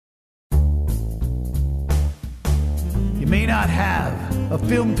may not have a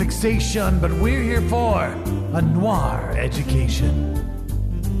film fixation, but we're here for a noir education.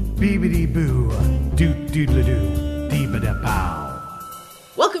 Beebity boo, doot doodle doo, deeba pow.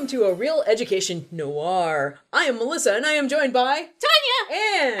 Welcome to A Real Education Noir. I am Melissa, and I am joined by Tanya!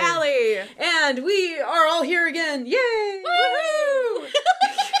 and Allie! And we are all here again. Yay! Woohoo!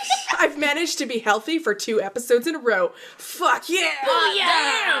 I've managed to be healthy for 2 episodes in a row. Fuck yeah! Oh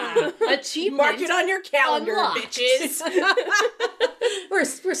yeah! Achievement. Mark it on your calendar, unlocked. bitches.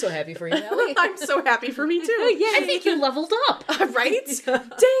 We're so happy for you, Allie. I'm so happy for me too. Yay! I think you leveled up. Right?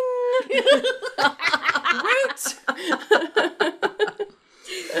 Ding! Root!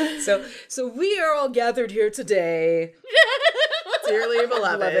 So we are all gathered here today, Dearly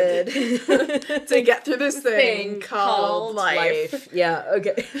beloved, to get through this thing called life. Yeah,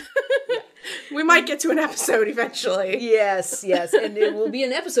 okay. We might get to an episode eventually. Yes, and it will be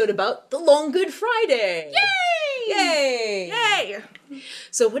an episode about the Long Good Friday. Yay! Yay!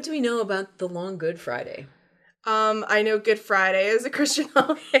 So what do we know about the Long Good Friday? I know Good Friday is a Christian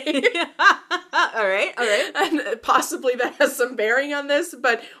holiday. All right. And possibly that has some bearing on this,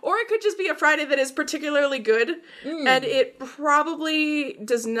 or it could just be a Friday that is particularly good, and it probably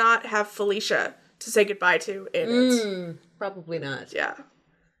does not have Felicia to say goodbye to in it. Probably not. Yeah.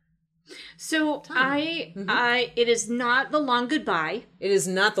 So it is not The Long Goodbye, It is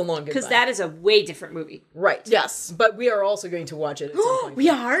not the Long Goodbye. because that is a way different movie. Right. Yes. But we are also going to watch it at some point. We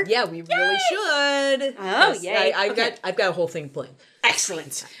are? Yeah, we really should. Oh, yay. I've Okay. got a whole thing planned.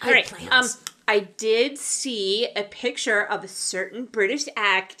 Excellent. I All right. plans. I did see a picture of a certain British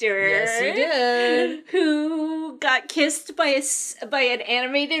actor. Yes, you did. Who got kissed by an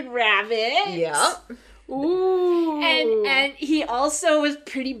animated rabbit. Yeah. Ooh. And he also was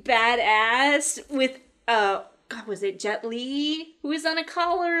pretty badass with God, was it Jet Li who was on a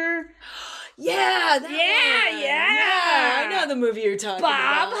collar? Yeah. That Yeah, one. yeah. I know the movie you're talking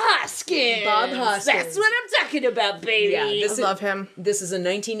Bob about. Hoskins. Bob Hoskins. That's what I'm talking about, baby. Yeah, I love him. This is a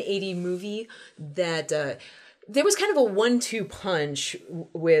 1980 movie that there was kind of a 1-2 punch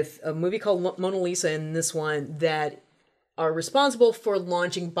with a movie called Mona Lisa and this one that are responsible for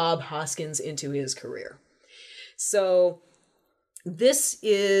launching Bob Hoskins into his career. So this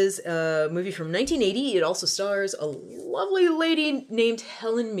is a movie from 1980. It also stars a lovely lady named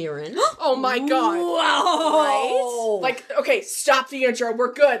Helen Mirren. Oh my god. Whoa. Right? Like, okay, stop the intro.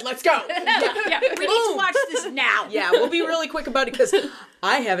 We're good. Let's go. Yeah, we need to watch this now. Yeah, we'll be really quick about it because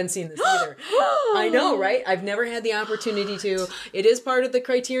I haven't seen this either. I know, right? I've never had the opportunity to. It is part of the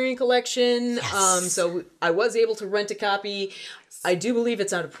Criterion Collection, so I was able to rent a copy. I do believe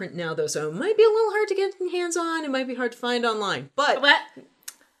it's out of print now, though, so it might be a little hard to get hands on. It might be hard to find online, but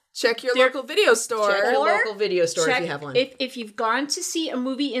Check your local video store. check your Or local video store if Check you have one. if you've gone to see a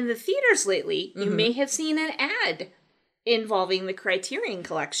movie in the theaters lately, you may have seen an ad involving the Criterion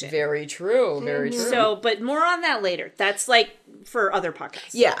Collection. Very true. Very true. So, but more on that later. That's like for other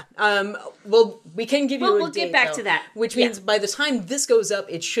podcasts. Yeah. Well, we can give you a We'll date, get back though, to that. which Yeah. means by the time this goes up,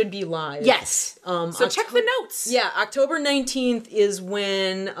 it should be live. Yes. So check the notes. Yeah, October 19th is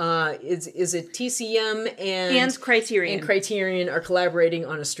when is it TCM And Criterion. and Criterion are collaborating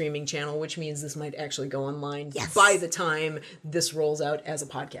on a streaming channel, which means this might actually go online by the time this rolls out as a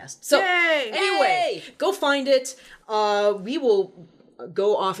podcast. So Yay! anyway, go find it. We will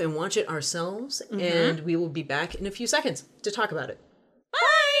go off and watch it ourselves, and we will be back in a few seconds to talk about it.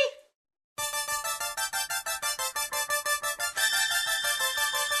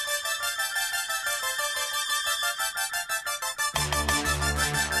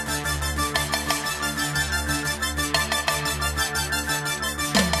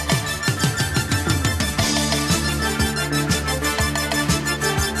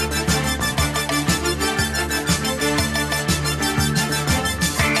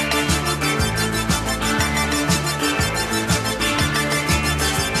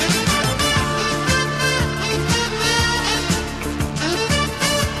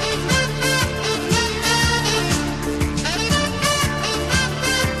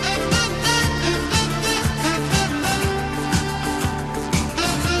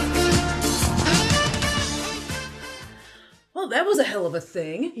 Well, that was a hell of a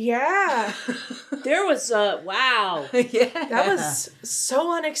thing. Yeah. There was wow. Yeah. That was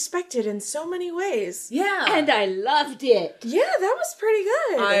so unexpected in so many ways. Yeah. And I loved it. Yeah, that was pretty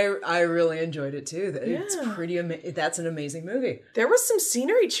good. I really enjoyed it too. It's Yeah. pretty that's an amazing movie. There was some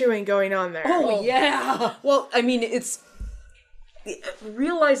scenery chewing going on there. Oh, yeah. Well, I mean, it's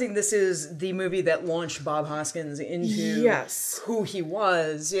realizing this is the movie that launched Bob Hoskins into Yes. who he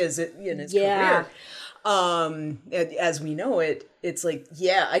was in his Yeah. career. As we know it, it's like,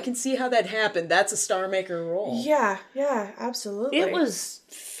 yeah, I can see how that happened. That's a Star Maker role. Yeah, absolutely. It was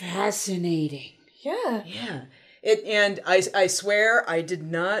fascinating. Yeah. Yeah. And I swear I did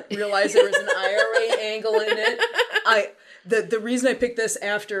not realize there was an IRA angle in it. The reason I picked this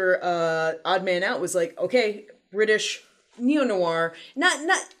after Odd Man Out was like, okay, British neo-noir.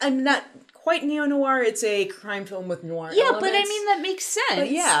 I'm not quite neo-noir. It's a crime film with noir Yeah, elements. but I mean, that makes sense.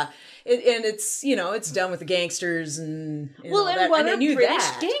 But yeah. And it's, it's done with the gangsters and Well, all and that. what And I are knew British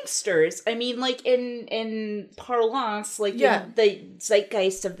that. gangsters? I mean, like in parlance, like Yeah. in the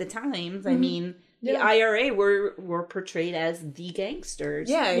zeitgeist of the times. I mean, the IRA were portrayed as the gangsters.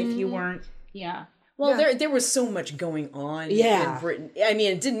 Yeah. if you weren't, Well, there was so much going on Yeah. in Britain. I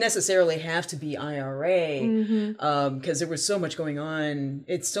mean, it didn't necessarily have to be IRA because there was so much going on.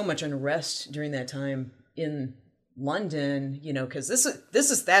 It's so much unrest during that time in London, because this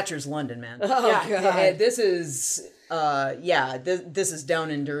is Thatcher's London, man. Oh Yeah, this is this is down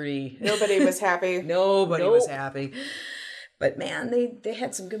and dirty. Nobody was happy. Nobody was happy. But man, they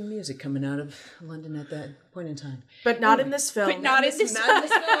had some good music coming out of London at that point in time. But not in this film. But not in this. Not in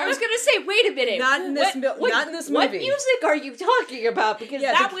this I was gonna say, wait a minute. Not in this not in this What movie. music are you talking about? Because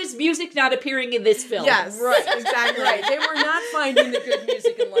Yeah, that was music not appearing in this film. Yes, Right, exactly. Right. They were not finding the good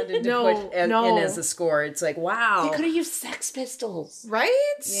music in London to put in as a score. It's like, wow. They could have used Sex Pistols.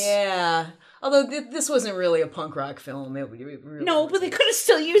 Right? Yeah. Although this wasn't really a punk rock film. It really No, but they could have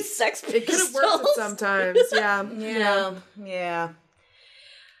still used Sex Pistols. It could have worked it sometimes. Yeah. Yeah.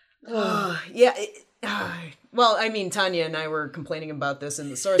 Yeah. Well, I mean, Tanya and I were complaining about this in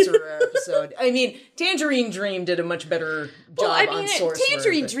the Sorcerer episode. I mean, Tangerine Dream did a much better job on Sorcerer.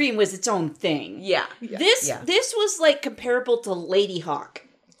 Tangerine but- Dream was its own thing. Yeah. This was like comparable to Lady Hawk.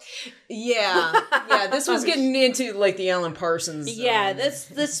 Yeah. Yeah. This was getting into like the Alan Parsons. Yeah,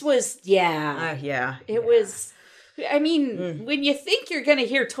 this was yeah. It was. I mean, when you think you're gonna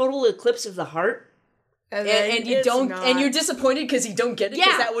hear Total Eclipse of the Heart, And you don't, and you're disappointed because you don't get it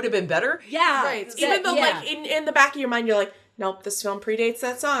because that would have been better. yeah, Right. Even though, like, in the back of your mind, you're like, nope, this film predates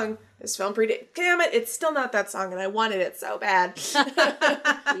that song. This film predates... Damn it, it's still not that song, and I wanted it so bad.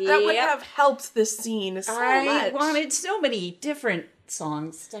 That would have helped this scene so I much. wanted so many different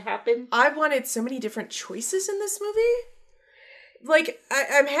songs to happen. I wanted so many different choices in this movie. Like,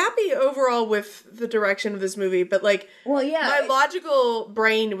 I'm happy overall with the direction of this movie, but, like, my logical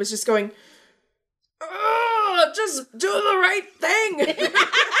brain was just going... just do the right thing.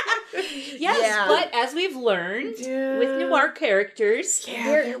 Yes, but as we've learned with noir characters,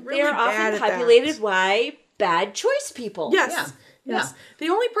 they're really they're bad often at populated that. by bad choice people. Yes. Yes. The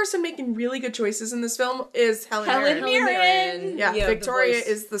only person making really good choices in this film is Helen Mirren. Yeah, the Victoria voice.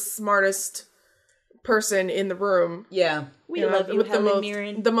 is the smartest person in the room. Yeah. We love you, Helen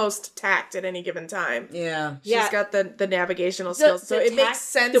Mirren. The most tact at any given time. Yeah. She's got the navigational skills, so it makes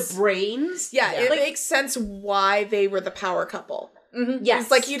sense. The brains. Yeah, it makes sense why they were the power couple. Mm-hmm. Yes.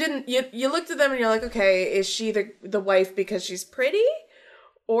 It's like you looked at them and you're like, okay, is she the wife because she's pretty?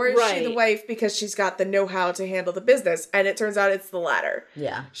 Or is she the wife because she's got the know-how to handle the business? And it turns out it's the latter.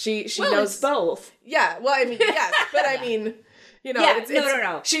 Yeah. She well, knows it's both. Yeah, well, I mean, yes, but I mean, Yeah, it's,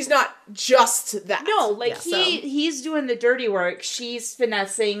 no. She's not just that. No, like he's doing the dirty work. She's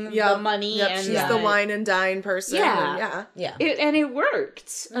finessing the money, and she's the wine and dine person. Yeah. and and it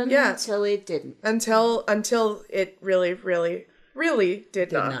worked until it didn't. Until it really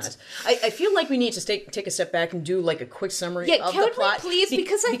did not. I feel like we need to take a step back and do like a quick summary of the plot. Please,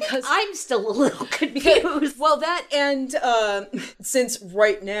 because I think I'm still a little confused. Well, that and since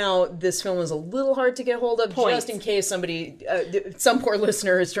right now this film is a little hard to get hold of, just in case somebody, some poor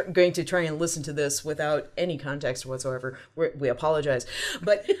listener is going to try and listen to this without any context whatsoever, we apologize.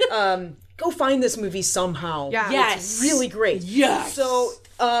 But go find this movie somehow. Yeah. It's really great. Yes. So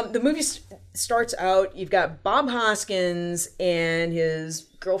the movie starts out, you've got Bob Hoskins and his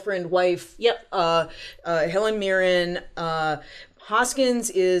girlfriend, wife, Helen Mirren. Hoskins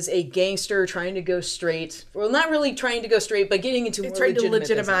is a gangster trying to go straight. Well, not really trying to go straight, but getting into more trying to legitimate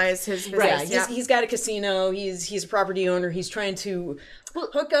legitimize business. his business. Right. He's got a casino. He's a property owner. He's trying to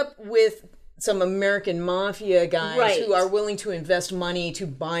hook up with some American mafia guys who are willing to invest money to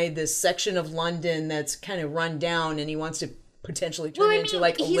buy this section of London that's kind of run down, and he wants to potentially turn into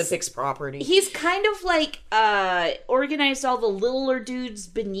like Olympics property. He's kind of like organized all the littler dudes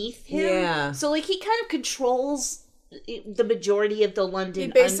beneath him. Yeah. So like he kind of controls the majority of the London. He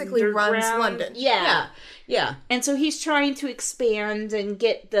basically runs underground. London. Yeah. And so he's trying to expand and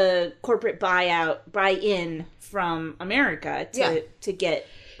get the corporate buy-in from America to get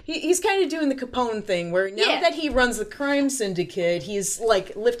he's kind of doing the Capone thing where now that he runs the crime syndicate, he's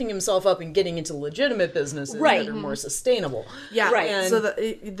like lifting himself up and getting into legitimate businesses that are more sustainable. Yeah, Right. And so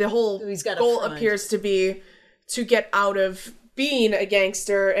the whole he's got a goal front. appears to be to get out of being a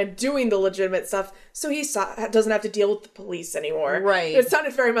gangster and doing the legitimate stuff, so he doesn't have to deal with the police anymore. Right. It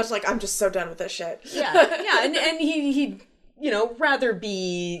sounded very much like, I'm just so done with this shit. Yeah, and he'd rather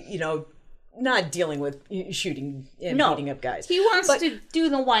be not dealing with shooting and beating up guys. He wants to do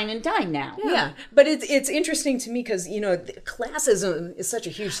the wine and dine now. Yeah, but it's interesting to me because classism is such a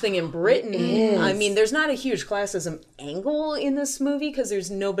huge thing in Britain. I mean, there's not a huge classism angle in this movie because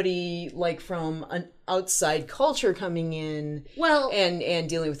there's nobody like from an outside culture coming in, and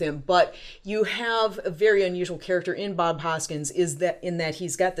dealing with him. But you have a very unusual character in Bob Hoskins. In that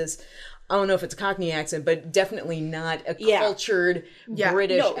he's got this. I don't know if it's a Cockney accent, but definitely not a cultured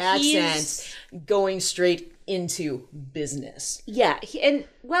British accent going straight into business. Yeah,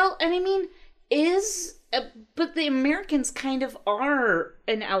 but the Americans kind of are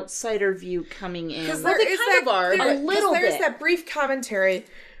an outsider view coming in. Because Well, they kind of are, a little There's bit. that brief commentary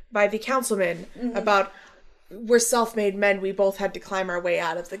by the councilman about we're self-made men, we both had to climb our way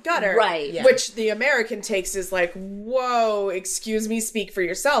out of the gutter. Right. Yeah. Which the American takes is like, whoa, excuse me, speak for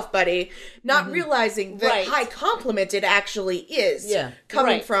yourself, buddy. Not realizing the high compliment it actually is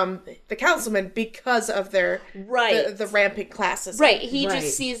coming from the councilman because of their the rampant classism. Right, he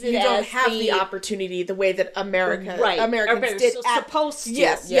just sees it You as don't have the opportunity the way that Americans did. Supposed to.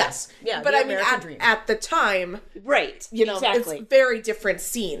 Yes. Yeah, But the I mean, American dream. at the time, Right, it's very different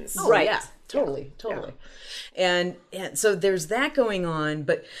scenes. Oh, Right. yeah, totally. And so there's that going on,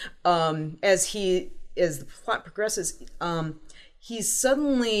 but as the plot progresses, he's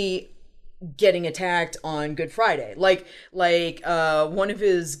suddenly getting attacked on Good Friday. Like one of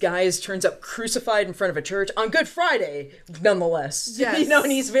his guys turns up crucified in front of a church on Good Friday, nonetheless. Yes.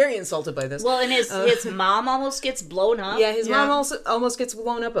 And he's very insulted by this. Well, and his mom almost gets blown up. Yeah, his mom also almost gets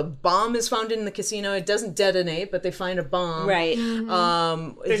blown up. A bomb is found in the casino. It doesn't detonate, but they find a bomb. Right.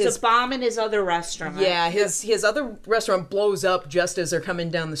 There's a bomb in his other restaurant. Yeah, his other restaurant blows up just as they're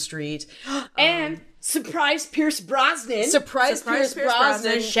coming down the street. And surprise Pierce Brosnan. Surprise Pierce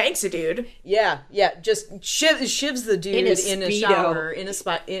Brosnan. Shanks a dude. Yeah, just shivs the dude in a Speedo. shower in a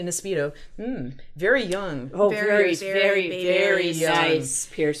Speedo. Very young. Oh, Very, very, very, very young. nice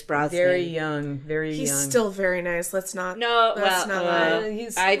Pierce Brosnan. Very young. Very He's young. still very nice. Let's not. No, Let's not lie.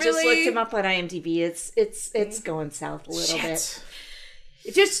 He's I just really- looked him up on IMDb. It's going south a little Shit.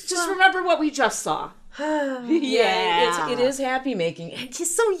 bit. Just remember what we just saw. it is happy making. And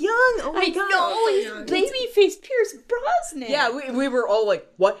he's so young. Oh my god. No, he's baby-faced Pierce Brosnan. Yeah, we were all like,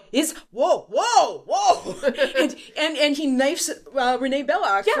 "What is? Whoa!" and he knifes Renee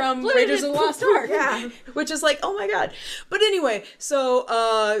Belloc from Raiders of the Lost Ark. Yeah. Which is like, oh my god. But anyway,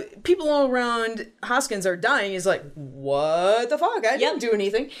 so people all around Hoskins are dying. He's like, "What the fuck? I didn't do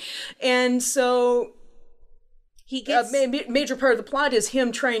anything," and so. he gets Major part of the plot is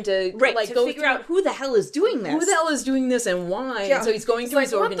him trying to to figure out who the hell is doing this. who the hell is doing this and why. Yeah. And so he's going through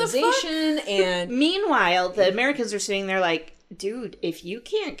his like, what the fuck? organization and Meanwhile, the Americans are sitting there like, dude, if you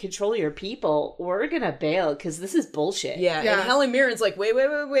can't control your people, we're gonna bail because this is bullshit. yeah. And Helen Mirren's like, wait.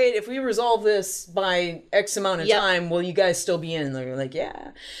 If we resolve this by X amount of time, will you guys still be in? And they're like,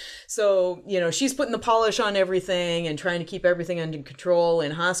 yeah. So, she's putting the polish on everything and trying to keep everything under control.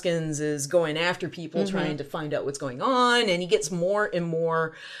 And Hoskins is going after people, trying to find out what's going on. And he gets more and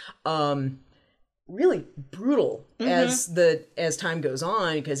more really brutal as time goes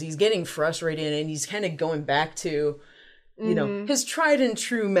on because he's getting frustrated and he's kind of going back to, his tried and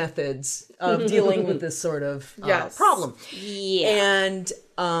true methods of dealing with this sort of problem. Yeah.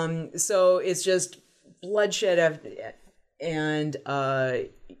 And so it's just bloodshed and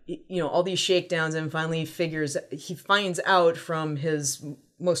all these shakedowns, and finally he finds out from his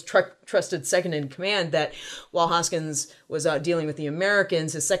most trusted second in command that while Hoskins was out dealing with the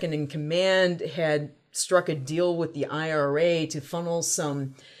Americans, his second in command had struck a deal with the IRA to funnel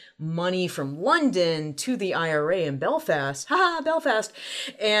some money from London to the IRA in Belfast. Belfast.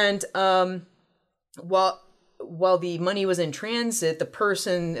 And while the money was in transit, the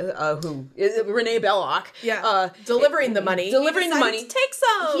person Renee Belloc, delivering the money, delivering the money, to take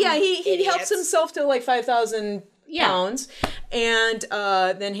some. Yeah, he helps himself to like 5,000 pounds, and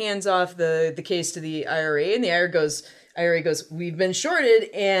then hands off the case to the IRA, and the IRA goes, we've been shorted,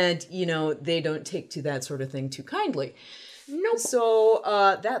 and they don't take to that sort of thing too kindly. Nope. So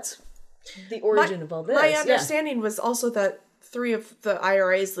that's the origin of all this. My understanding was also that 3 of the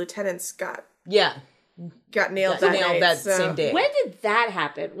IRA's lieutenants got nailed that same day. When did that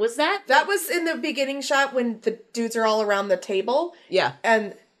happen? Was that was in the beginning shot when the dudes are all around the table? Yeah.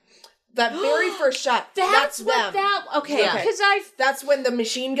 And That very first shot. That's what them. that. Okay, Yeah. because That's when the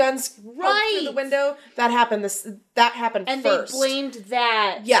machine guns poke Right. through the window. That happened. That happened and first. they blamed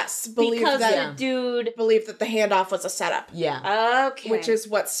that. Yes, because that. the dude. Believe that the handoff was a setup. Yeah. Okay, Which is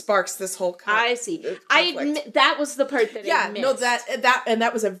what sparks this whole. I see. I admit that was the part that I Yeah, missed. no,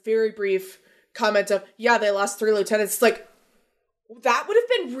 that was a very brief comment of they lost 3 lieutenants. It's like that would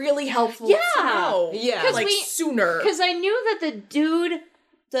have been really helpful. Yeah. to know. Yeah. 'Cause like sooner. Because I knew that the dude,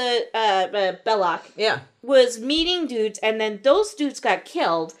 the Belloc, Yeah. was meeting dudes, and then those dudes got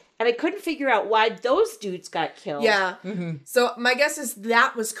killed, and I couldn't figure out why those dudes got killed. Yeah. So my guess is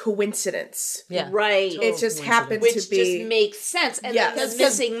that was coincidence. Yeah. Right. It just happened Which to be. just makes sense. And Yes. then the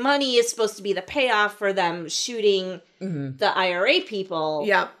missing money is supposed to be the payoff for them shooting the IRA people.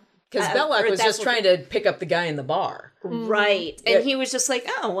 Yeah. Because or Belloc was that's just what trying to pick up the guy in the bar. Right. And he was just like,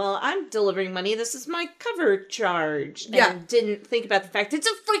 oh, well, I'm delivering money. This is my cover charge. And didn't think about the fact it's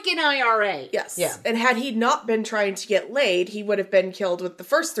a freaking IRA. Yes. Yeah. And had he not been trying to get laid, he would have been killed with the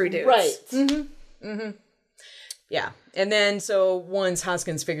first 3 dudes. Right. Yeah. And then, so once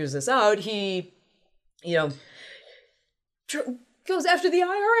Hoskins figures this out, he, goes after the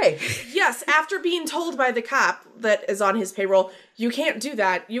IRA. Yes, after being told by the cop that is on his payroll, you can't do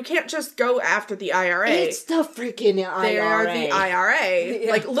that. You can't just go after the IRA. It's the freaking IRA. They are the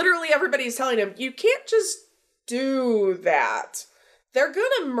IRA. Like, literally everybody's telling him, you can't just do that. They're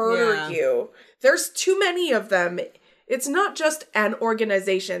gonna murder you. There's too many of them. It's not just an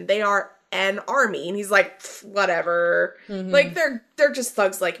organization. They are an army. And he's like, whatever. Like, they're just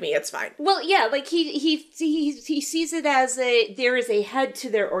thugs like me. It's fine. Well, yeah, like he sees it as there is a head to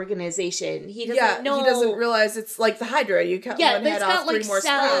their organization. He doesn't know. He doesn't realize it's like the Hydra. You cut one but head it's off, got 3 like more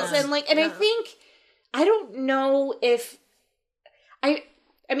cells sprouts. and like, and I think I don't know if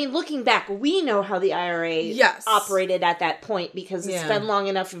I mean, looking back, we know how the IRA operated at that point because it's been long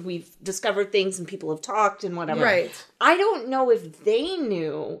enough and we've discovered things and people have talked and whatever. Right. I don't know if they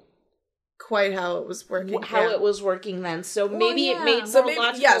knew quite how it was working. it was working then. So maybe it made So more maybe,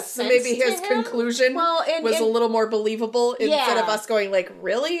 logical sense so maybe his to him. conclusion was a little more believable instead of Yeah. us going like,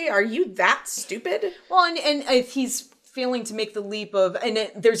 really? Are you that stupid? Well, and if he's failing to make the leap of,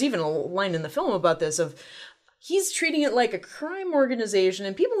 there's even a line in the film about this, of he's treating it like a crime organization,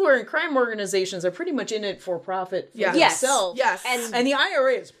 and people who are in crime organizations are pretty much in it for profit for themselves. Yes. And the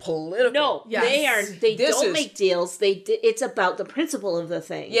IRA is political. No, Yes. they are. They This don't is- make deals. It's about the principle of the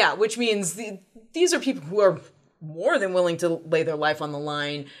thing. Yeah, which means these are people who are more than willing to lay their life on the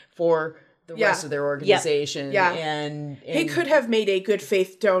line for the rest of their organization. Yeah. And He could have made a good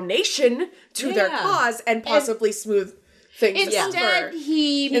faith donation to their cause and possibly smooth things Instead, over.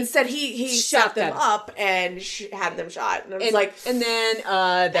 he he shot them up and had them shot. And I was like, and then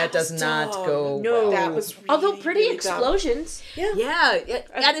that does not go No. well. that was really, although pretty really dumb. explosions. Yeah,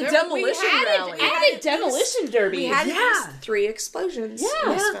 at a demolition rally. Added demolition derby. We had at least 3 explosions. in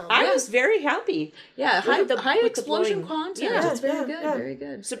this film. I was very happy. Yeah, high with the explosion blowing. content. Yeah, It's very good, very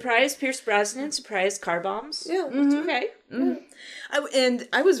good. Surprise Pierce Brosnan. Surprise car bombs. Yeah. It's okay.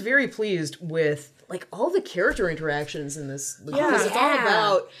 I was very pleased with like all the character interactions in this movie. Yeah. Because it's all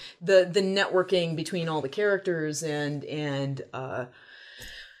about the networking between all the characters and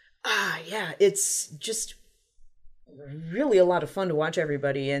it's just really a lot of fun to watch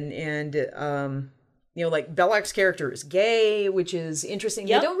everybody and like Belloc's character is gay, which is interesting.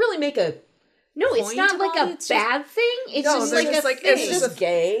 Yep. They don't really make a No, it's point not like about a it. It's bad thing. It's No, just they're like just a like- thing. it's just a-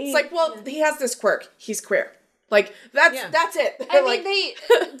 gay. It's like, well, he has this quirk. He's queer. Like, that's it. I Like, mean,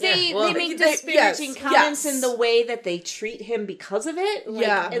 they well, make they- disparaging yes, comments yes. in the way that they treat him because of it. Like,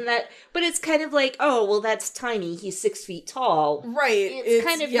 Yeah. and but it's kind of like, oh, well, that's tiny. He's 6 feet tall. right. It's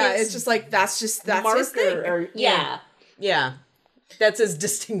kind of his it's just like, that's his thing. Marker, yeah. Yeah. That's his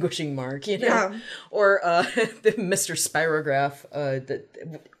distinguishing mark, Yeah. Or the Mr. Spirograph,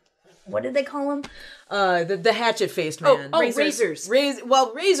 what did they call him? The hatchet-faced man. Oh, razors.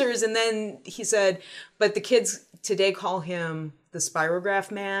 Razors, and then he said, but the kids today call him the Spirograph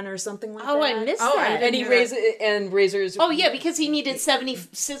man or something like that. Oh, I missed Oh, I that. didn't And razors. Oh, yeah, because he needed 75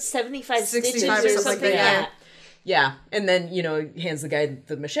 stitches or 65 or something something like like that. that. Yeah, and then, hands the guy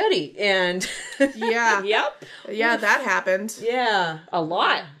the machete, and Yeah. Yep. Yeah, that happened. yeah. A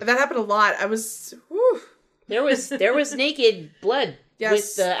lot. That happened a lot. I was, whew. There was naked blood Yes,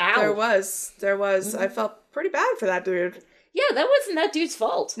 with the owl. There was. I felt pretty bad for that dude. Yeah, that wasn't that dude's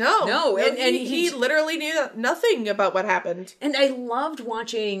fault. No, and he literally knew nothing about what happened. And I loved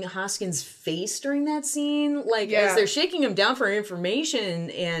watching Hoskins' face during that scene, like Yeah. as they're shaking him down for information,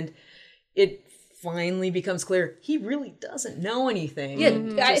 and it finally becomes clear he really doesn't know anything. Yeah,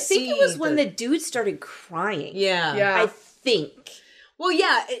 To I think it see was when the dude started crying. yeah Yeah. I think. Well,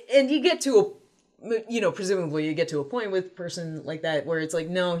 yeah, and you get to presumably you get to a point with a person like that where it's like,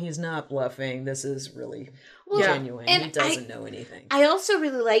 no, he's not bluffing. This is really genuine. And he doesn't know anything. I also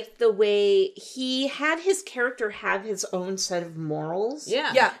really liked the way he had his character have his own set of morals.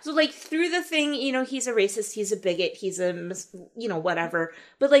 Yeah. Yeah. So, like, through the thing, he's a racist, he's a bigot, he's a, whatever.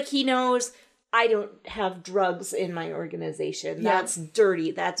 But, like, he knows, I don't have drugs in my organization. Yeah. That's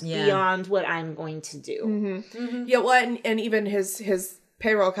dirty. That's beyond what I'm going to do. Mm-hmm. Mm-hmm. Yeah, well, and even his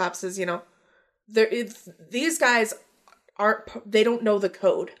payroll cop says, these guys they don't know the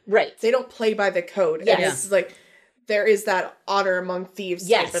code. Right. They don't play by the code. Yes. And it's like, there is that honor among thieves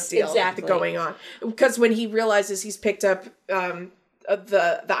type of deal going on. Because when he realizes he's picked up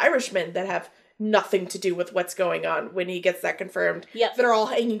the Irishmen that have nothing to do with what's going on, when he gets that confirmed, that are all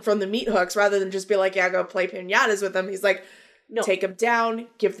hanging from the meat hooks, rather than just be like, yeah, go play piñatas with them. He's like, no. Take them down,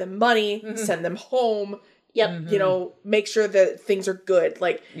 give them money, send them home. Yep. Make sure that things are good.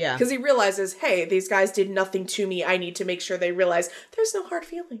 Like, because he realizes, hey, these guys did nothing to me. I need to make sure they realize there's no hard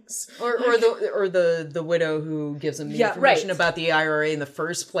feelings. Or the widow who gives him the information about the IRA in the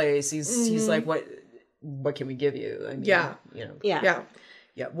first place. He's like, what can we give you? I mean,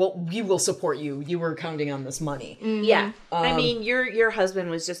 Yeah. Well, we will support you. You were counting on this money. Mm-hmm. Yeah. I mean, your husband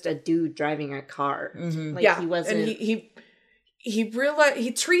was just a dude driving a car. Mm-hmm. Like, he wasn't. And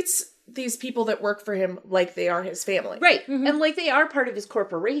he treats these people that work for him like they are his family. Right. Mm-hmm. And like they are part of his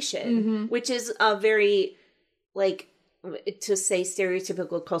corporation, which is a very, like, to say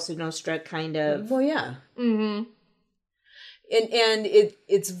stereotypical Cosa Nostra kind of. Well, yeah. Mm-hmm. And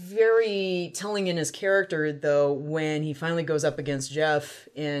it's very telling in his character, though, when he finally goes up against Jeff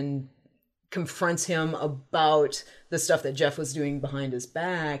and confronts him about the stuff that Jeff was doing behind his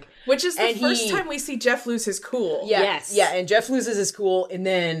back. Which is the first time we see Jeff lose his cool. Yeah, yes. Yeah, and Jeff loses his cool, and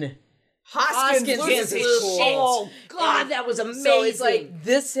then Hoskins loses his cool. Oh, God, that was amazing. So it's like,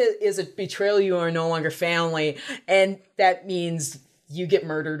 this is a betrayal. You are no longer family. And that means you get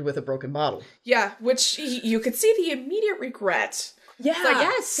murdered with a broken bottle. Yeah, which you could see the immediate regret. Yeah. It's like,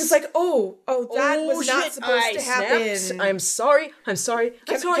 yes. It's like, that was not supposed to happen. Snapped. I'm sorry.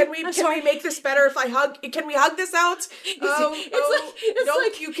 Can we make this better if I hug? Can we hug this out? It's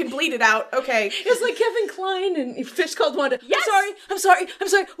like you can bleed it out. Okay. It's like Kevin Kline and Fish Called Wanda. Yes. I'm sorry.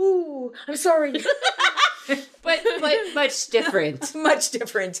 Ooh, I'm sorry. but much different. Much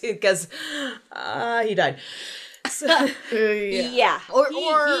different, because he died. So, yeah. Or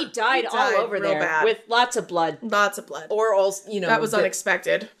he died all over there bad. With lots of blood. Or also, that was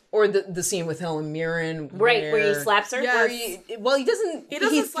unexpected. Or the scene with Helen Mirren, where he slaps her. Yes. He doesn't.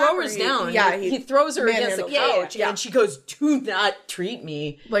 He throws her down. Yeah, he throws her against the couch, and she goes, "Do not treat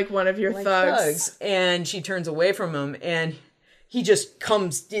me like one of your thugs." And she turns away from him, and he just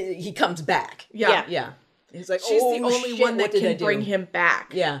comes. He comes back. Yeah. He's like, she's the only one that can bring him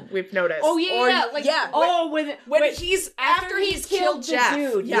back. Yeah, we've noticed. Oh yeah, when he's after he's killed Jeff,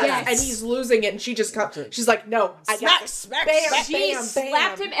 dude, and he's losing it, and she just comes. She's like, no, smack, bam, she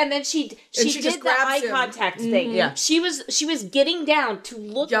slapped him, and then she did the eye contact thing. Yeah, she was getting down to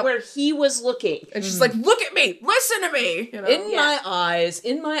look where he was looking, and she's like, look at me, listen to me. In my eyes,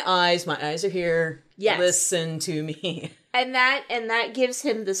 my eyes are here. Yes, listen to me. And that gives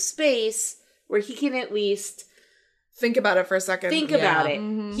him the space where he can at least think about it for a second. Think about it.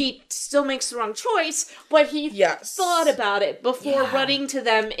 Mm-hmm. He still makes the wrong choice, but he thought about it before running to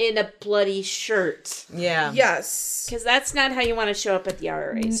them in a bloody shirt. Yeah. Yes. Because that's not how you want to show up at the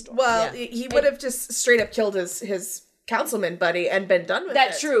IRA store. Well, he would have just straight up killed his councilman buddy and been done with it.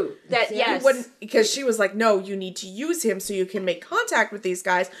 That's true. Yes. Because she was like, no, you need to use him so you can make contact with these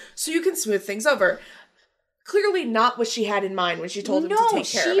guys so you can smooth things over. Clearly not what she had in mind when she told him to take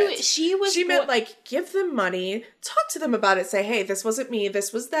care of it. She meant, like, give them money, talk to them about it, say, hey, this wasn't me,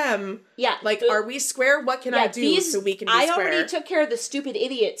 this was them. Yeah. Like, are we square? What can I do so we can be square? I already took care of the stupid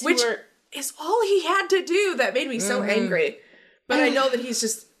idiots Which is all he had to do. That made me so angry. But I know that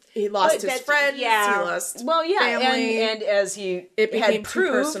he lost his friends, he lost family. And as it became too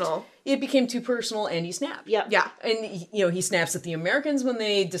personal. It became too personal, and he snapped. Yeah. And, he snaps at the Americans when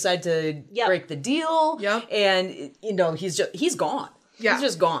they decide to break the deal. Yep. And, he's gone. Yeah. He's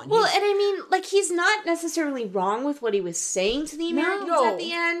just gone. Well, and I mean, like, he's not necessarily wrong with what he was saying to the Americans at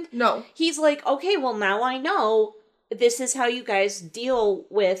the end. No. He's like, okay, well, now I know this is how you guys deal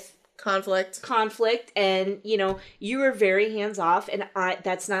with conflict, and, you were very hands-off, and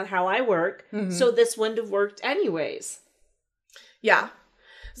that's not how I work, so this wouldn't have worked anyways. Yeah.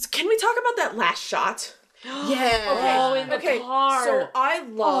 Can we talk about that last shot? Yeah. In the car. So I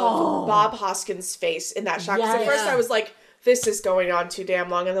love Bob Hoskins' face in that shot. Because at first I was like, this is going on too damn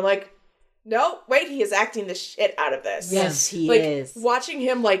long. And I'm like, no, wait, he is acting the shit out of this. Yes, he like, is. Watching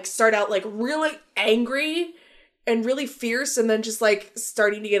him, like, start out, like, really angry and really fierce, and then just, like,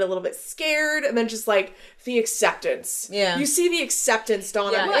 starting to get a little bit scared, and then just, like, the acceptance. Yeah. You see the acceptance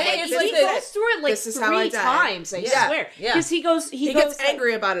dawn on him. Like, Like, he goes through it, like, 3 times, I swear. Yeah. Because he gets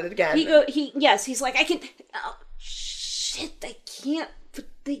angry about it again. He's like, I can... Oh, shit, I can't... But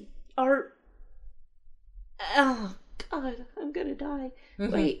they are... Oh, God, I'm gonna die.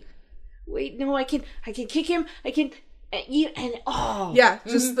 Wait, no, I can kick him, Yeah,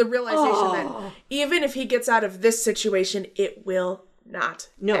 just the realization that even if he gets out of this situation, it will not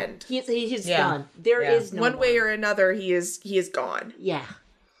end. He's done. There is no one way or another, he is gone. Yeah.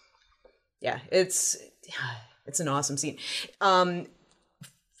 Yeah, it's an awesome scene. I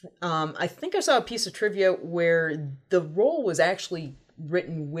think I saw a piece of trivia where the role was actually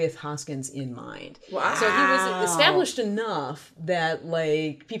written with Hoskins in mind. Wow. So he was established enough that,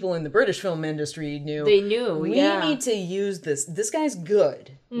 like, people in the British film industry knew. They knew, we need to use this. This guy's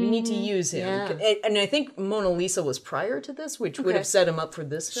good. We need to use him. Yeah. And I think Mona Lisa was prior to this, which would have set him up for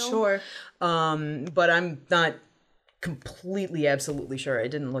this film. Sure. But I'm not completely, absolutely sure. I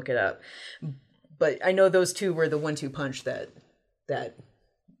didn't look it up. But I know those two were the 1-2 punch that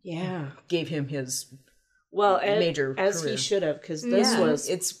gave him his... major as career. he should have, because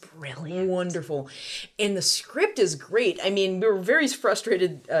it's brilliant, wonderful, and the script is great. I mean, we were very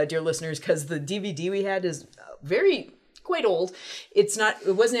frustrated, dear listeners, because the DVD we had is quite old. It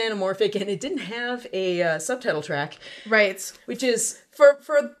wasn't anamorphic, and it didn't have a subtitle track, right? Which is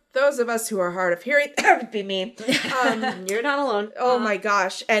for those of us who are hard of hearing. That would be me. You're not alone. Oh my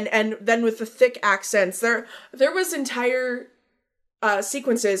gosh! And then with the thick accents, there was entire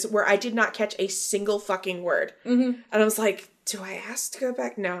sequences where I did not catch a single fucking word. And I was like, do I ask to go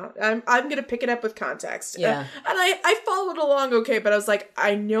back? No, I'm going to pick it up with context. Yeah. And I followed along okay, but I was like,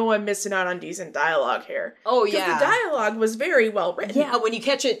 I know I'm missing out on decent dialogue here. Oh, yeah. Because the dialogue was very well written. Yeah, when you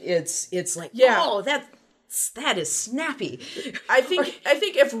catch it, it's like, oh, that is snappy. I think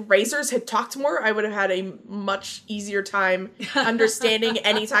if Razors had talked more, I would have had a much easier time understanding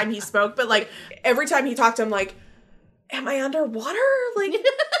any time he spoke. But, like, every time he talked, I'm like, am I underwater? Like,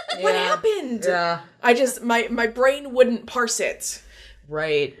 what happened? Yeah. I just, my brain wouldn't parse it.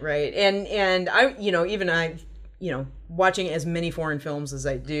 Right. And I, watching as many foreign films as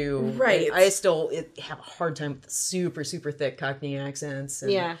I do, right. I still have a hard time with the super, super thick Cockney accents.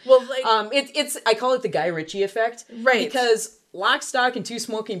 And, Well, like, I call it the Guy Ritchie effect. Right. Because Lock, Stock, and Two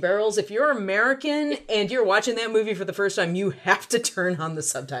Smoking Barrels, if you're American and you're watching that movie for the first time, you have to turn on the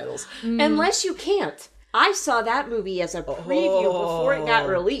subtitles. Unless you can't. I saw that movie as a preview before it got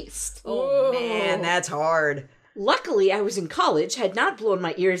released. Oh, man, that's hard. Luckily, I was in college, had not blown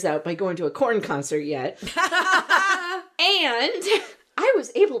my ears out by going to a Korn concert yet. And I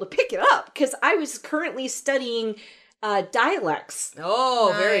was able to pick it up because I was currently studying dialects.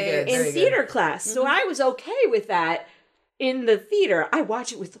 Oh, very good. In theater class. So I was okay with that in the theater. I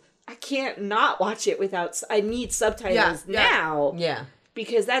can't not watch it without, I need subtitles now. Yeah.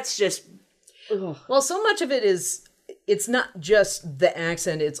 Because that's just... Ugh. Well, so much of it is, it's not just the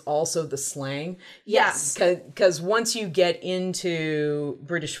accent, it's also the slang. Yes. Because once you get into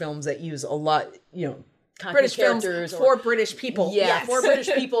British films that use a lot, British characters for British people. Yeah, yes. For British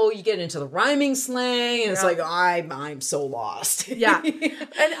people, you get into the rhyming slang, and it's like, I'm so lost. Yeah. And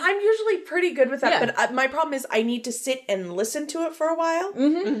I'm usually pretty good with that, but my problem is I need to sit and listen to it for a while.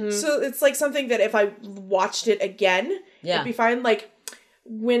 So it's like something that if I watched it again, it'd be fine. Like,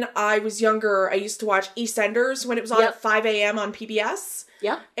 when I was younger, I used to watch EastEnders when it was on at 5 a.m. on PBS.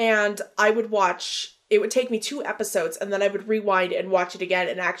 Yeah. And I would watch, it would take me 2 episodes, and then I would rewind and watch it again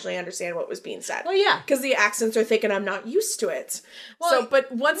and actually understand what was being said. Well, yeah. Because the accents are thick and I'm not used to it. Well,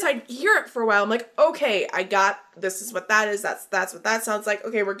 but once I hear it for a while, I'm like, okay, I got, this is what that is, that's what that sounds like.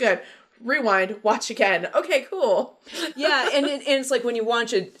 Okay, we're good. Rewind, watch again. Okay, cool. Yeah, and it's like when you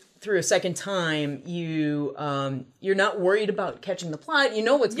watch it through a second time, you're not worried about catching the plot. You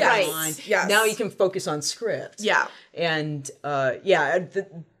know what's going on. Yes. Now you can focus on script. Yeah. And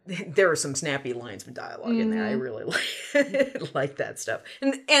there are some snappy lines of dialogue in there. I really like that stuff.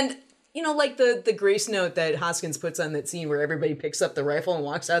 And like the grace note that Hoskins puts on that scene where everybody picks up the rifle and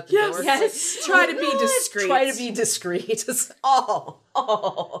walks out the door. Yes. Try to be discreet. Try to be discreet. It's all.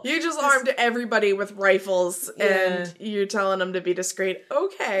 You just armed everybody with rifles and you're telling them to be discreet.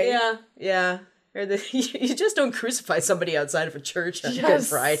 Okay. Yeah. Or you just don't crucify somebody outside of a church on Good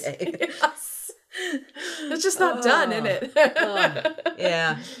Friday. Yes. It's just not done, isn't it?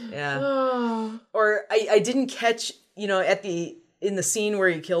 Yeah. Or I didn't catch, at the in the scene where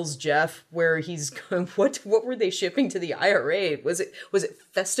he kills Jeff, where he's going, what were they shipping to the IRA? Was it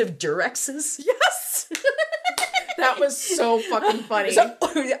festive Durexes? Yes. That was so fucking funny. So,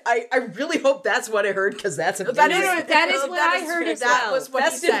 I really hope that's what I heard, because that's amazing. That is what I heard as well. That was what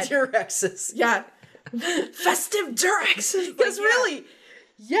festive he said. Durexes. Yeah. Festive Durexes. Because really,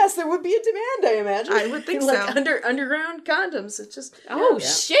 yes, there would be a demand, I imagine. I would think like so. Underground condoms. It's just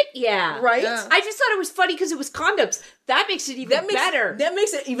shit, yeah. Right? Yeah. I just thought it was funny because it was condoms. That makes it even better. That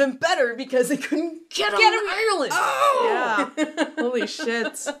makes it even better because they couldn't get them in Ireland. Oh! Yeah. Holy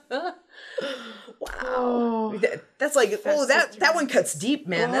shit. Wow. That's like, that one cuts deep,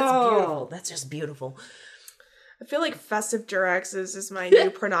 man. That's beautiful. That's just beautiful. I feel like Festive Durexes is my new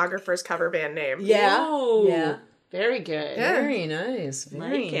pornographer's cover band name. Yeah. Whoa. Yeah. Very good. Yeah. Very nice.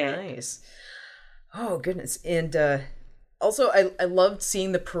 Very Like it. nice. Oh, goodness. And also, I loved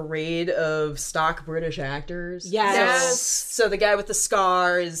seeing the parade of stock British actors. Yes. So the guy with the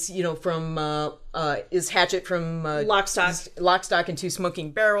scar is, from, is Hatchet from Lock, Stock and Two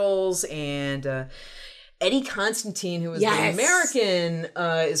Smoking Barrels. And Eddie Constantine, who was the American,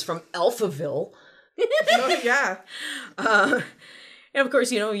 is from Alphaville. Oh, yeah. And of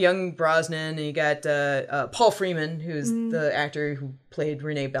course, young Brosnan, and you got Paul Freeman, who's the actor who played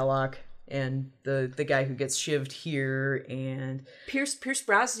Renee Belloc, and the guy who gets shivved here, and Pierce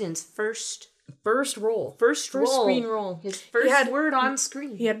Brosnan's first role. First screen role. His first word on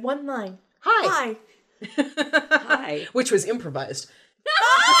screen. He had one line. Hi. Hi. Which was improvised.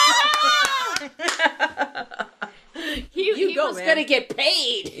 He was going to get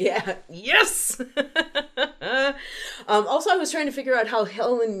paid. Yeah. Yes. Also, I was trying to figure out how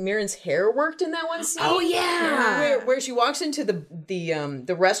Helen Mirren's hair worked in that one scene. Oh, yeah. Where she walks into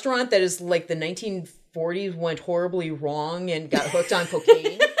the restaurant that is like the 1940s went horribly wrong and got hooked on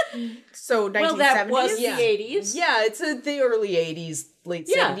cocaine. So 1970s? Well, that was the 80s. Yeah, it's the early 80s, late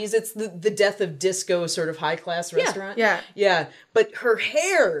 70s. It's the death of disco sort of high-class restaurant. Yeah. But her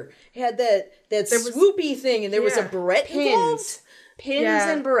hair had that swoopy thing, and there was a barrette involved. Pins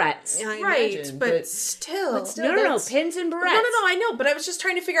and barrettes. I Right, imagine, but still. No, pins and barrettes. No, I know, but I was just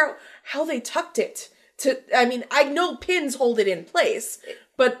trying to figure out how they tucked it. I know pins hold it in place,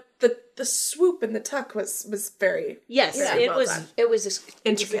 but the swoop and the tuck was very very well done. It was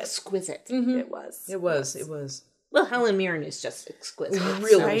Intricate. exquisite. Mm-hmm. It was. It was. Well, Helen Mirren is just exquisite.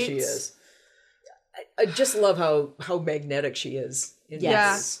 Really, Right? she is. I just love how magnetic she is.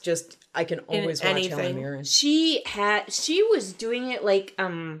 Yes. Just I can always watch Helen Mirren. She was doing it like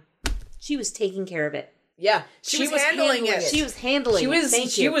she was taking care of it. Yeah, She was handling it. She was handling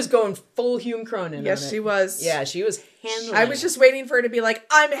it. She was going full Hume Cronin. Yes, on it. she was. Yeah, she was handling. I was just waiting for her to be like,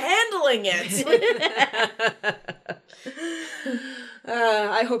 I'm handling it.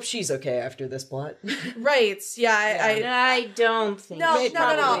 I hope she's okay after this plot. Right. Yeah. I don't think. No.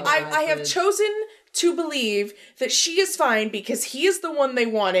 Probably I have chosen to believe that she is fine because he is the one they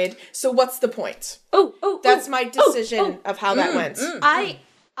wanted. So what's the point? That's my decision of how that went.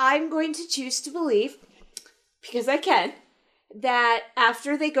 I'm going to choose to believe, because I can, that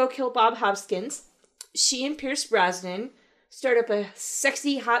after they go kill Bob Hoskins, she and Pierce Brosnan start up a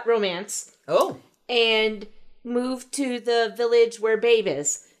sexy, hot romance. Oh. And move to the village where Babe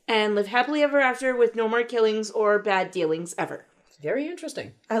is and live happily ever after with no more killings or bad dealings ever. Very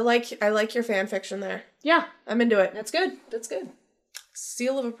interesting. I like your fan fiction there. Yeah. I'm into it. That's good.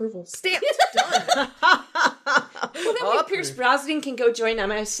 Seal of approval. Stamped. Done. Well, that way Pierce Brosnan can go join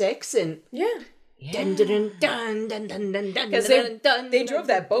MI6 and dun dun dun dun dun dun dun. Because they drove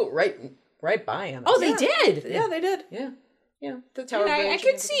that boat right by him. Oh, they did. Yeah, they did. Yeah. The Tower And I Bridge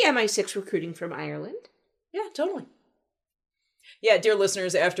could and see MI6 recruiting from Ireland. Yeah, totally. Yeah, dear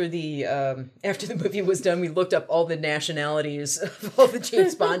listeners, after the movie was done, we looked up all the nationalities of all the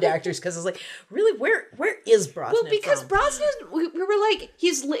James Bond actors because I was like, really, where is Brosnan? Well, because from? Brosnan, we were like,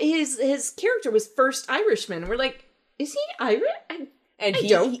 his character was first Irishman. We're like, is he Irish? And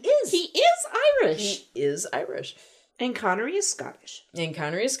he is. He is Irish. He is Irish. And Connery is Scottish. And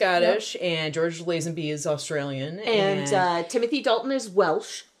Connery is Scottish, and George Lazenby is Australian. And Timothy Dalton is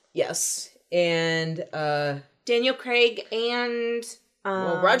Welsh. Yes. And Daniel Craig and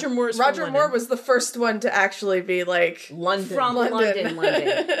Roger Moore was the first one to actually be like London. From London.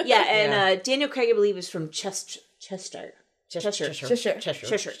 Yeah, and Daniel Craig, I believe, is from Chester. Cheshire.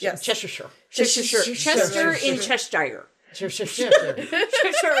 Yes. Cheshire. Chester in Cheshire.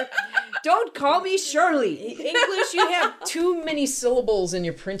 Don't call me Shirley. English, you have too many syllables in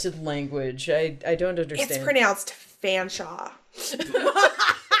your printed language. I don't understand. It's pronounced Fanshawe.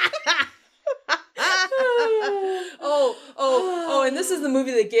 Oh, and this is the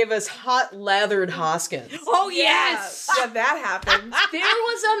movie that gave us hot lathered Hoskins. Oh, yes. Yeah, that happened. There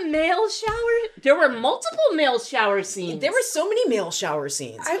was a male shower. There were multiple male shower scenes. There were so many male shower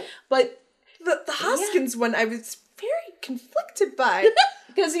scenes. But the Hoskins one, I was very conflicted by.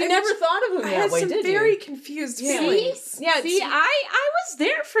 Because you never thought of him that way, did you? I had some very confused feelings. See, I was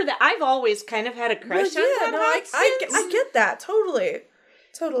there for that. I've always kind of had a crush on Bob Hoskins. I get that, totally.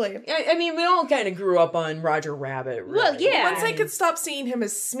 I mean, we all kind of grew up on Roger Rabbit. Really. Well, yeah. Once I could stop seeing him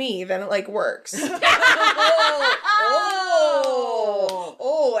as Smee, then it, works.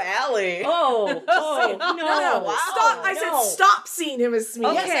 Allie. Oh, no. Wow. Stop. I said stop seeing him as Smee.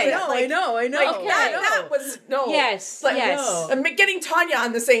 Okay, yes, I know. That was, no. Yes, yes. I'm getting Tanya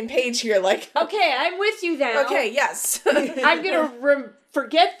on the same page here, Okay, I'm with you now. Okay, yes. I'm gonna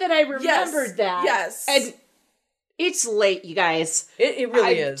forget that I remembered that. Yes. And it's late, you guys. It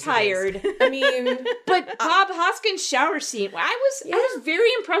really I'm is. tired. I mean, but Bob Hoskins shower scene. I was very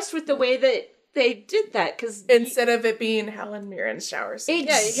impressed with the way that they did that, because instead of it being Helen Mirren's shower scene.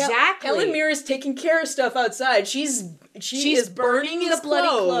 Exactly. Helen Mirren's taking care of stuff outside. She is burning his bloody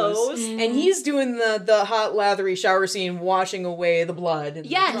clothes. And he's doing the hot lathery shower scene, washing away the blood and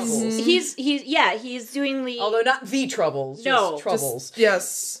the troubles. He's doing the, although not the troubles. No, just troubles.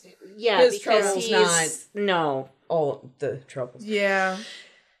 Yes. Yeah, his because troubles, he's not no. all the troubles. Yeah.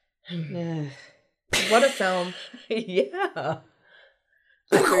 What a film. Yeah.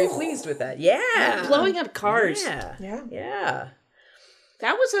 I'm very pleased with that. Yeah. Blowing up cars. Yeah.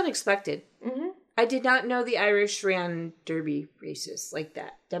 That was unexpected. Mm-hmm. I did not know the Irish ran derby races like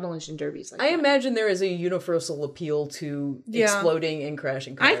that. Demolition derbies like that. I imagine there is a universal appeal to exploding and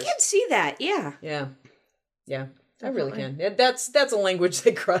crashing cars. I can see that, yeah. Yeah. I really can. That's a language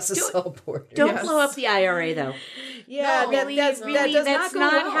that crosses all borders. Don't blow up the IRA, though. Yeah, that's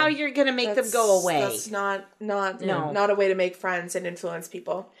not how you're going to make them go away. That's not a way to make friends and influence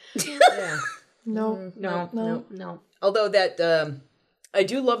people. Yeah. No. Although that, I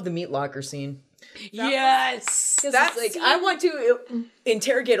do love the meat locker scene. Yes. That's I want to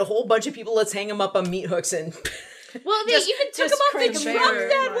interrogate a whole bunch of people. Let's hang them up on meat hooks and. Well, they even took them off the truck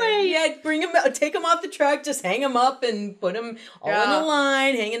that way. Yeah, take them off the truck, just hang them up and put them all in a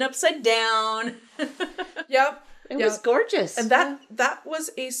line, hanging upside down. Yep. It was gorgeous. And that was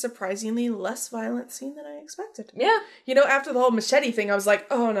a surprisingly less violent scene than I expected. Yeah. After the whole machete thing, I was like,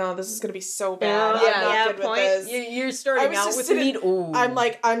 oh no, this is going to be so bad. I'm not good with this. You're starting out with meat. Ooh. I'm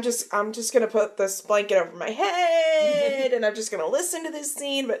like, I'm just going to put this blanket over my head and I'm just going to listen to this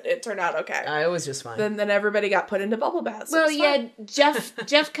scene, but it turned out okay. It was just fine. Then everybody got put into bubble baths. Well, yeah,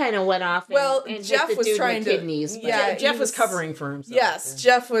 Jeff kind of went off and Jeff hit the was dude trying in the to kidneys. Yeah, Jeff was covering for himself. Yes,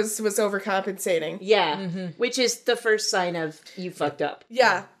 Jeff was overcompensating. Yeah, which is the first sign of you fucked up.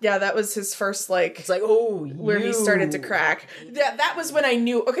 Yeah, that was his first it's like, where he started to crack. That was when I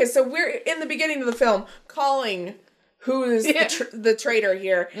knew. Okay, so we're in the beginning of the film calling who is the traitor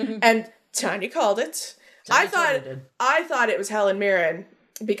here, and Tanya called it. I thought it was Helen Mirren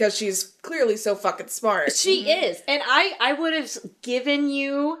because she's clearly so fucking smart. She is, and I would have given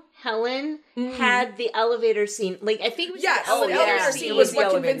you Helen had the elevator scene. I think it was the elevator scene was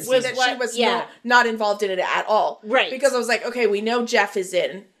what convinced me that she was not involved in it at all. Right. Because I was like, okay, we know Jeff is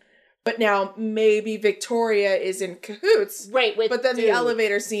in, but now maybe Victoria is in cahoots. Right. But then the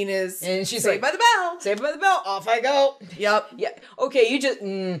elevator scene is, and she's Saved by the Bell. Saved by the Bell. Off I go. Yep. Yeah. Okay, you just,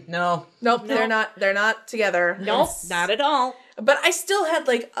 no. Nope, they're not together. Nope, not at all. But I still had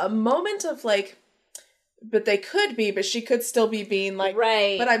a moment of but they could be, but she could still be being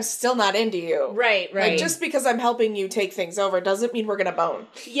right. But I'm still not into you. Right. Just because I'm helping you take things over doesn't mean we're gonna bone.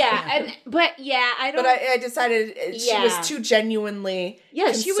 Yeah, but I don't. But I decided she was too genuinely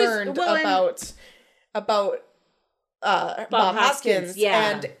concerned about Bob Hoskins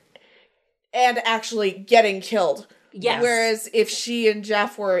and actually getting killed. Yes. Whereas if she and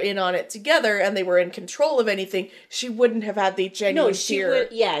Jeff were in on it together and they were in control of anything, she wouldn't have had the genuine fear.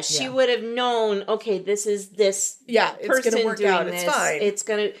 She would have known, okay, this is this it's going to work out. It's fine. It's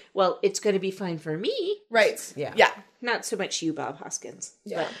going to be fine for me. Right. Yeah. Not so much you, Bob Hoskins.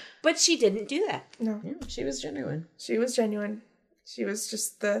 Yeah. But she didn't do that. No. Yeah, she was genuine. She was genuine. She was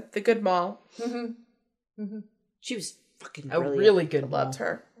just the good mall. Mm-hmm. Mm-hmm. She was fucking a brilliant. really good Loved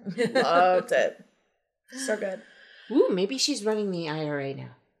her. Loved it. So good. Ooh, maybe she's running the IRA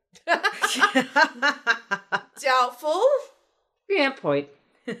now. Doubtful. Yeah, point.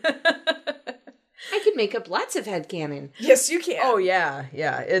 I could make up lots of headcanon. Yes, you can. Oh, yeah.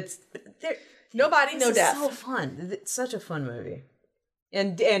 It's... Nobody, no death. So fun. It's such a fun movie.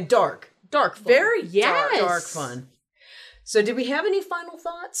 And dark. Dark fun. Very dark fun. So did we have any final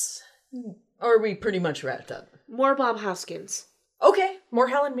thoughts? Or are we pretty much wrapped up? More Bob Hoskins. Okay. More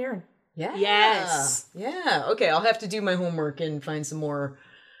Helen Mirren. Yeah. Yes. Yeah. Okay, I'll have to do my homework and find some more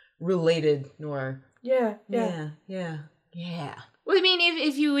related noir. Yeah. Yeah. Well, I mean,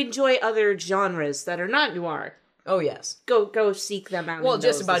 if you enjoy other genres that are not noir, Oh, yes. go seek them out. Well,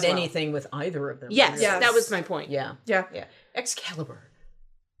 just about anything with either of them. Yes, that was my point. Yeah. Yeah. Excalibur.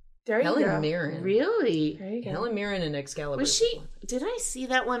 There you Helen go. Mirren. Really? There you go. Helen Mirren and Excalibur. Was she? Did I see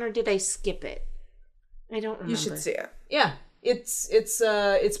that one or did I skip it? I don't remember. You should see it. Yeah. It's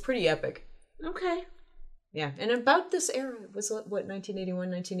pretty epic. Okay. Yeah, and about this era was what 1981,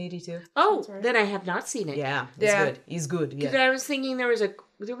 1982. Oh, then I have not seen it. Yeah, good. He's good. Yeah. Because I was thinking there was a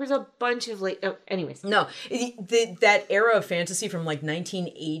bunch of anyways. No, that era of fantasy from like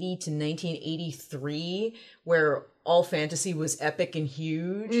 1980 to 1983, where all fantasy was epic and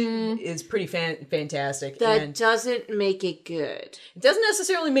huge, is pretty fantastic. That doesn't make it good. It doesn't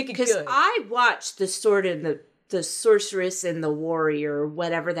necessarily make it good. Because I watched The Sword and the Sorceress and the Warrior,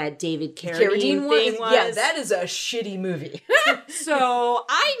 whatever that David Carradine thing was. Yeah, that is a shitty movie. So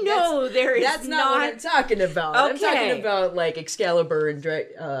I know that's not what I'm talking about. Okay. I'm talking about like Excalibur and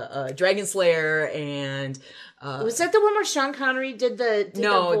Dragon Slayer and. Was that the one where Sean Connery did the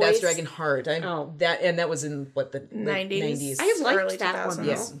No, voice? that's Dragonheart. That was in what the 90s. I liked Early that 2000s. one.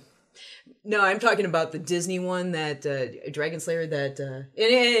 Yes. No, I'm talking about the Disney one, that Dragon Slayer.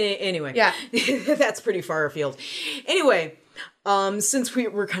 Anyway, Yeah, that's pretty far afield. Anyway, since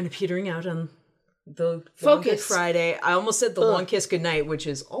we're kind of petering out on the Long Good Friday, I almost said the Long Kiss Goodnight, which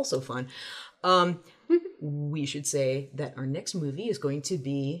is also fun. We should say that our next movie is going to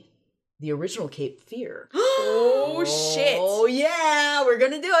be the original Cape Fear. Oh shit! Oh yeah, we're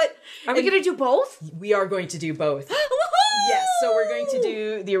gonna do it. Are we gonna do both? We are going to do both. Yes, so we're going to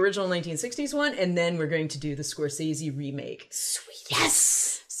do the original 1960s one, and then we're going to do the Scorsese remake. Sweet.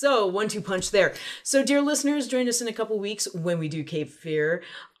 Yes! So, 1-2 punch there. So, dear listeners, join us in a couple weeks when we do Cape Fear.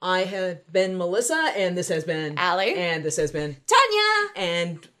 I have been Melissa, and this has been Allie. And this has been Tanya!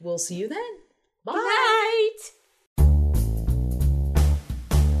 And we'll see you then. Bye! Night!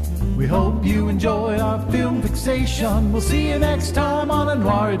 We hope you enjoyed our film fixation. We'll see you next time on A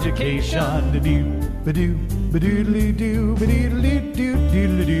Noir Education. Ba-doo, ba-doo, ba-doodly-doo, ba-doodly-doo,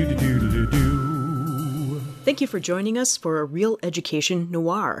 doodly-doo-doodly-doo. Thank you for joining us for A Real Education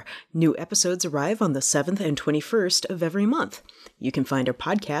Noir. New episodes arrive on the 7th and 21st of every month. You can find our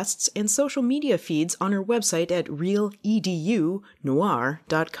podcasts and social media feeds on our website at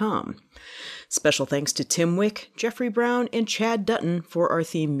realedunoir.com. Special thanks to Tim Wick, Jeffrey Brown, and Chad Dutton for our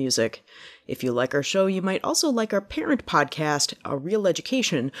theme music. If you like our show, you might also like our parent podcast, A Real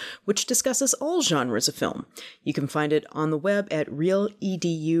Education, which discusses all genres of film. You can find it on the web at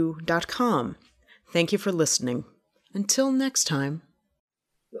realedu.com. Thank you for listening. Until next time.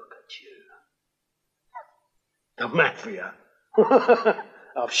 Look at you. The Mafia.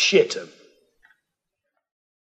 I've shit 'em.